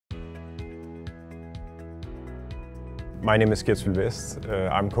My name is Gert Sylvest.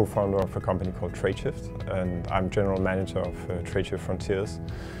 I'm co-founder of a company called Tradeshift, and I'm general manager of Tradeshift Frontiers.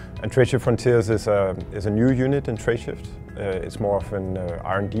 And Tradeshift Frontiers is a new unit in Tradeshift. It's more of an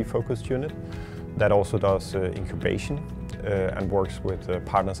R&D focused unit that also does incubation and works with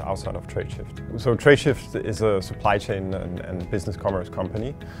partners outside of Tradeshift. So Tradeshift is a supply chain and business commerce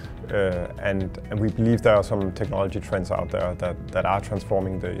company, and we believe there are some technology trends out there that are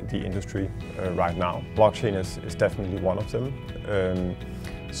transforming the industry right now. Blockchain is definitely one of them.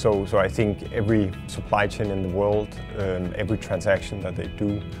 So I think every supply chain in the world, every transaction that they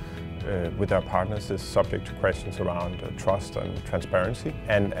do with their partners is subject to questions around trust and transparency.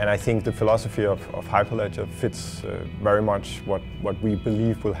 And I think the philosophy of Hyperledger fits very much what we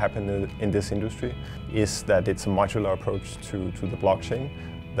believe will happen in this industry, is that it's a modular approach to the blockchain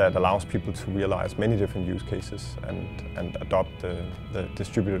that allows people to realize many different use cases and adopt the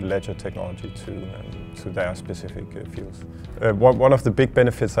distributed ledger technology to their specific fields. One of the big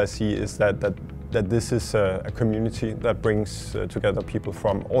benefits I see is that this is a community that brings together people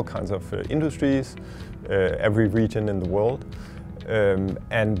from all kinds of industries, every region in the world,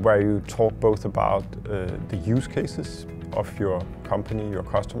 and where you talk both about the use cases of your company, your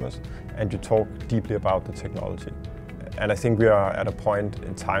customers, and you talk deeply about the technology. And I think we are at a point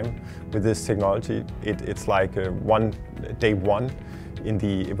in time with this technology. It's like day one in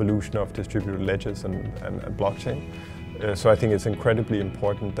the evolution of distributed ledgers and blockchain. So I think it's incredibly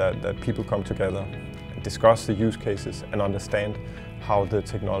important that people come together and discuss the use cases and understand how the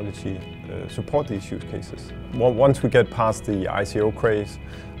technology support these use cases. Once we get past the ICO craze,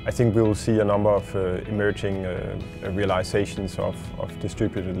 I think we will see a number of emerging realizations of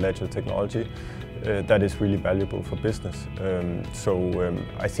distributed ledger technology that is really valuable for business.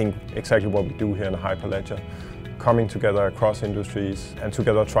 I think exactly what we do here in Hyperledger, coming together across industries and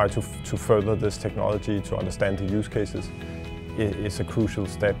together try to further this technology to understand the use cases is a crucial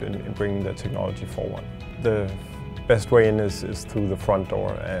step in bringing the technology forward. The best way in is through the front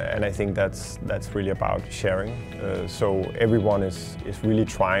door, and I think that's really about sharing. So everyone is really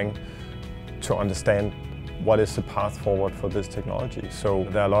trying to understand what is the path forward for this technology. So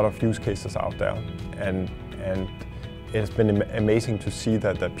there are a lot of use cases out there, and it's been amazing to see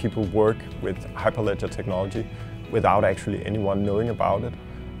that people work with Hyperledger technology without actually anyone knowing about it,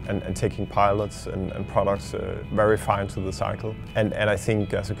 and taking pilots and products very far into the cycle. And I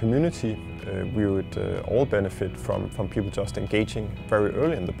think as a community we would all benefit from people just engaging very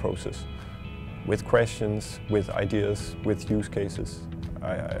early in the process with questions, with ideas, with use cases.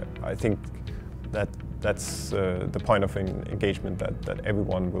 I think that's the point of engagement that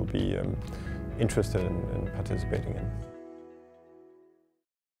everyone will be interested in participating in.